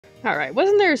Alright,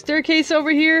 wasn't there a staircase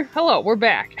over here? Hello, we're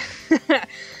back.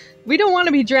 We don't want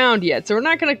to be drowned yet, so we're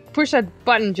not going to push that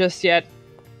button just yet.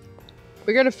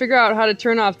 We're going to figure out how to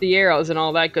turn off the arrows and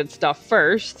all that good stuff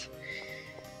first.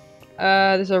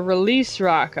 There's a release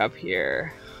rock up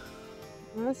here.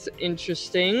 That's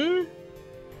interesting.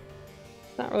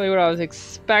 Not really what I was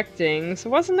expecting. So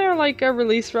wasn't there like a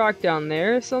release rock down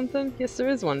there or something? Yes, there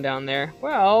is one down there.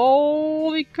 Well,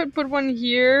 we could put one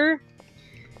here.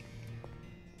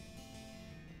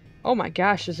 Oh my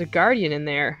gosh, there's a guardian in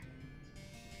there.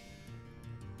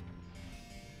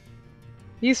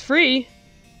 He's free.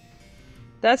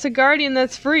 That's a guardian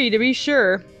that's free, to be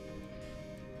sure.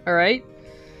 Alright.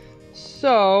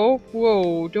 So,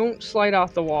 whoa, don't slide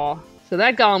off the wall. So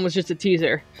that golem was just a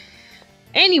teaser.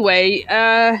 Anyway,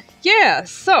 yeah,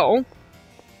 so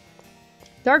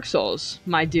Dark Souls,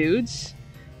 my dudes,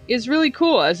 is really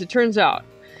cool, as it turns out.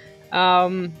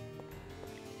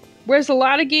 Whereas a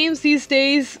lot of games these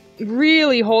days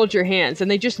really hold your hands,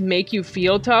 and they just make you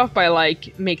feel tough by,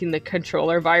 like, making the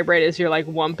controller vibrate as you're, like,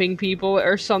 wumping people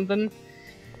or something.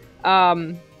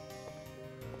 And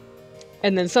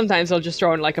then sometimes they'll just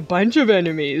throw in, like, a bunch of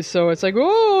enemies, so it's like,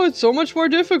 oh, it's so much more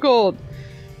difficult.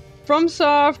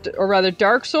 FromSoft, or rather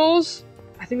Dark Souls,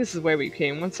 I think this is where we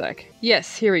came, one sec.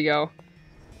 Yes, here we go.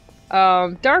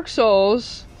 Dark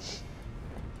Souls,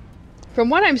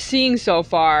 from what I'm seeing so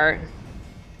far,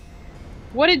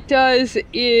 what it does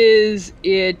is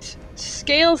it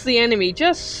scales the enemy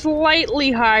just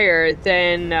slightly higher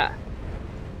than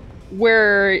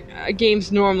where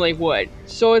games normally would.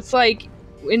 So it's like,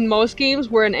 in most games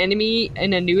where an enemy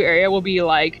in a new area will be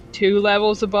like 2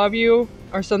 levels above you,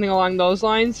 or something along those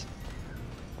lines.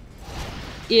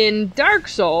 In Dark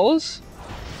Souls,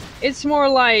 it's more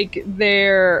like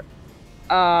they're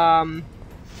 10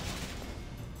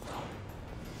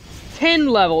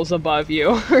 levels above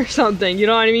you or something, you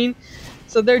know what I mean?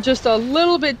 So they're just a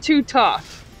little bit too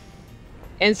tough.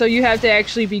 And so you have to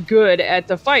actually be good at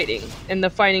the fighting, and the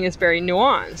fighting is very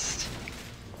nuanced.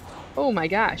 Oh my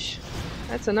gosh,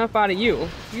 that's enough out of you.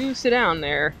 You sit down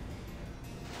there.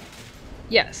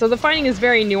 Yeah, so the fighting is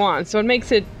very nuanced, so it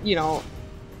makes it, you know...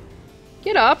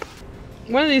 Get up!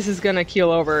 One of these is gonna keel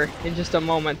over in just a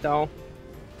moment, though.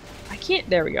 I can't...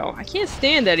 There we go. I can't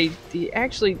stand that he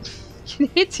actually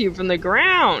hits you from the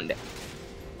ground!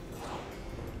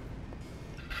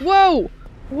 Whoa!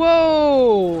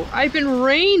 Whoa! I've been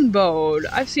rainbowed!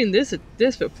 I've seen this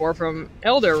before from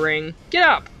Elder Ring. Get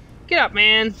up! Get up,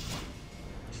 man!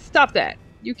 Stop that!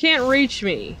 You can't reach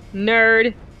me,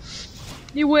 nerd!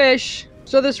 You wish!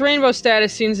 So this rainbow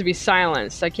status seems to be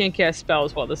silenced. I can't cast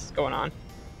spells while this is going on.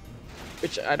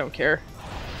 Which, I don't care.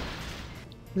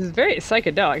 This is very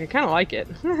psychedelic. I kind of like it.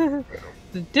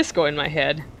 The disco in my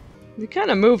head. They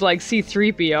kind of move like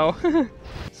C-3PO.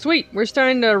 Sweet, we're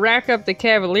starting to rack up the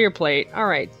Cavalier plate.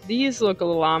 Alright, these look a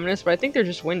little ominous, but I think they're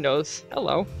just windows.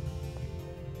 Hello.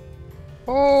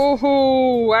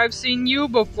 Oh, I've seen you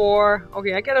before.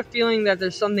 Okay, I got a feeling that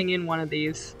there's something in one of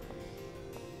these.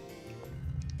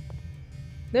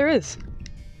 There is.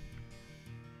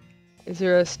 Is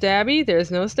there a stabby?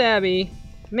 There's no stabby.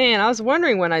 Man, I was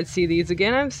wondering when I'd see these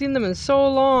again. I haven't seen them in so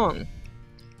long.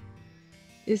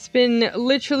 It's been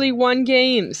literally one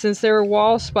game since there were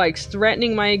wall spikes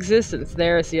threatening my existence.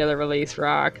 There's the other release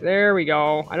rock. There we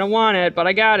go. I don't want it, but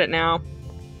I got it now.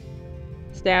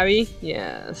 Stabby?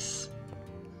 Yes.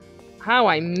 How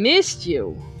I missed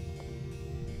you.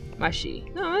 Mushy.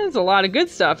 No, there's a lot of good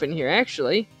stuff in here,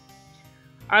 actually.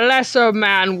 A lesser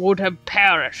man would have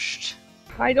perished.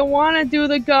 I don't want to do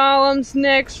the golems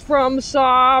next,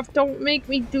 FromSoft. Don't make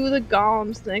me do the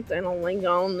golems next. I don't like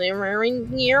golems. They're very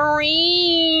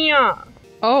scary.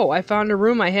 Oh, I found a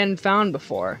room I hadn't found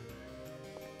before.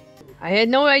 I had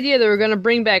no idea they were going to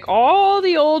bring back all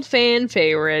the old fan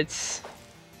favorites.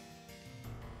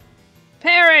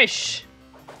 Perish!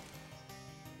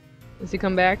 Does he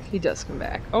come back? He does come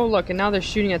back. Oh, look, and now they're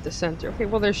shooting at the center. Okay,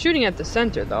 well, they're shooting at the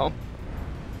center, though.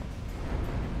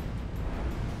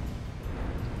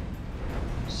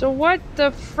 So what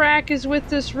the frack is with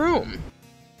this room?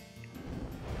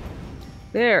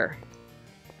 There.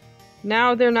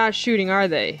 Now they're not shooting, are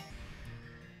they?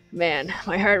 Man,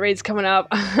 my heart rate's coming up.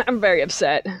 I'm very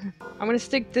upset. I'm gonna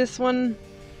stick this one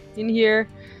in here,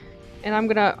 and I'm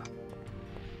gonna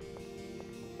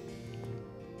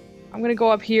go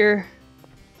up here.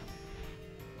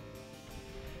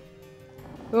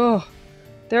 Oh,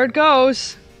 there it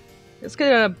goes. Let's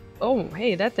get a... Oh,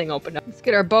 hey, that thing opened up. Let's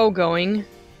get our bow going.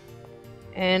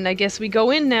 And I guess we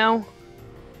go in now.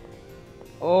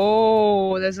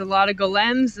 Oh, there's a lot of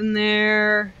golems in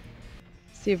there.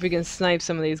 See if we can snipe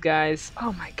some of these guys.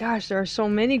 Oh my gosh, there are so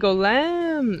many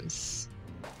golems. items.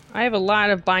 I have a lot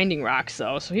of binding rocks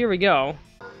though, so here we go.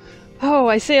 Oh,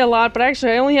 I say a lot, but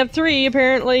actually I only have 3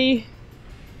 apparently.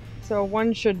 So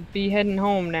one should be heading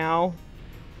home now.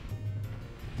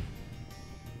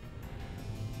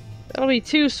 That'll be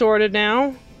 2 sorted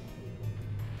now,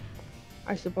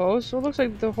 I suppose. So it looks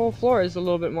like the whole floor is a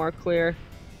little bit more clear.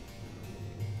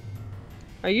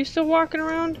 Are you still walking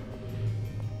around?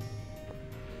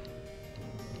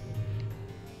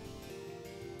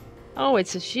 Oh,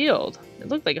 it's a shield. It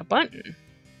looked like a button.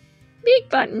 Big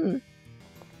button.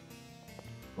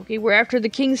 Okay, we're after the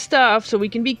king's stuff, so we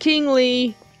can be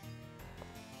kingly.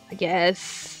 I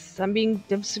guess.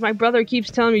 My brother keeps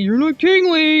telling me, you're not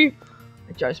kingly.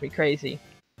 It drives me crazy.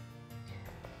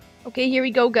 Okay, here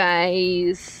we go,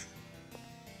 guys.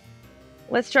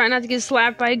 Let's try not to get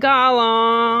slapped by a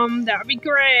golem. That would be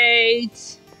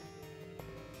great.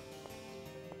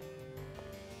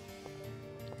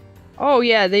 Oh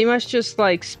yeah, they must just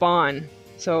like spawn.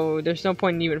 So there's no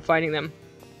point in even fighting them.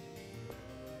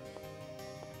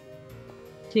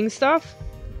 King stuff?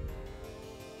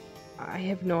 I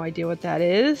have no idea what that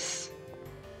is.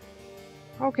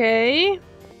 Okay.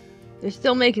 They're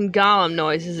still making golem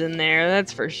noises in there,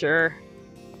 that's for sure.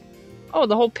 Oh,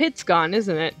 the whole pit's gone,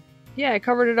 isn't it? Yeah, I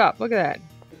covered it up. Look at that.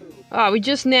 Oh, we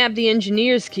just nabbed the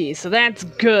engineer's key, so that's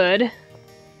good.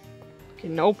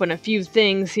 Can open a few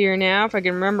things here now if I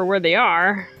can remember where they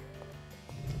are.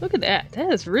 Look at that.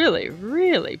 That is really,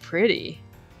 really pretty.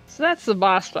 So that's the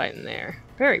boss fight in there.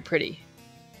 Very pretty.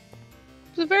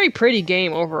 It's a very pretty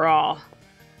game overall.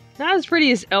 Not as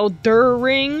pretty as Elder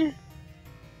Ring,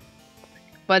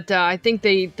 but I think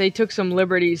they took some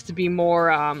liberties to be more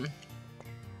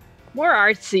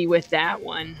artsy with that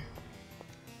one.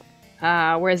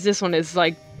 Whereas this one is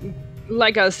like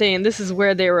I was saying, this is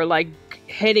where they were like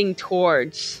heading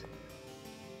towards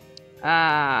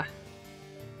Dark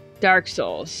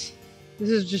Souls. This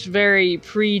is just very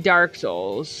pre-Dark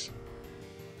Souls.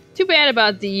 Too bad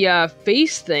about the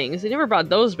face things. They never brought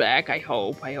those back. I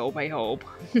hope.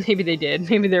 Maybe they did.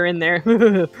 Maybe they're in there.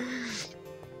 That'd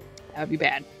be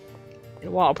bad.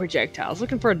 And wall projectiles.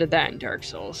 Looking forward to that in Dark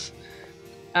Souls.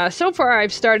 So far,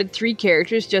 I've started 3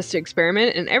 characters just to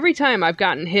experiment, and every time I've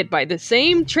gotten hit by the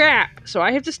same trap. So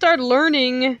I have to start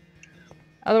learning.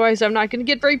 Otherwise, I'm not going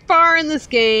to get very far in this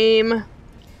game.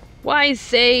 Wise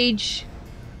Sage,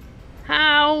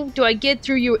 how do I get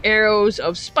through your arrows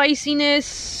of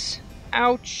spiciness?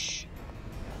 Ouch.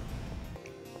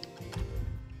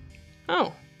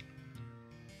 Oh.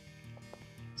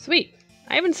 Sweet.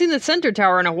 I haven't seen the center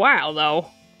tower in a while, though.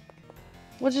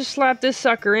 We'll just slap this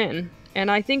sucker in. And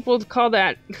I think we'll call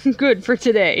that good for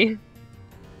today.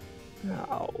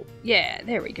 Oh, yeah,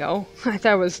 there we go. I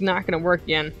thought it was not going to work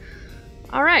again.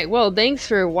 Alright, well, thanks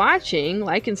for watching.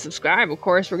 Like and subscribe, of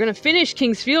course. We're going to finish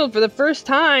King's Field for the first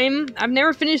time. I've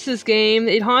never finished this game.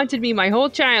 It haunted me my whole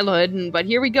childhood, but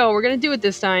here we go. We're going to do it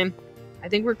this time. I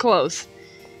think we're close.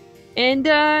 And,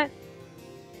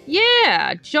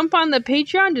 yeah, jump on the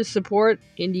Patreon to support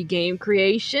indie game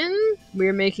creation.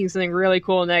 We're making something really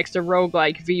cool next, a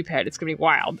roguelike V-Pad. It's going to be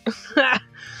wild.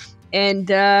 And,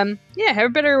 yeah, have a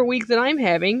better week than I'm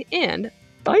having, and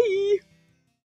bye!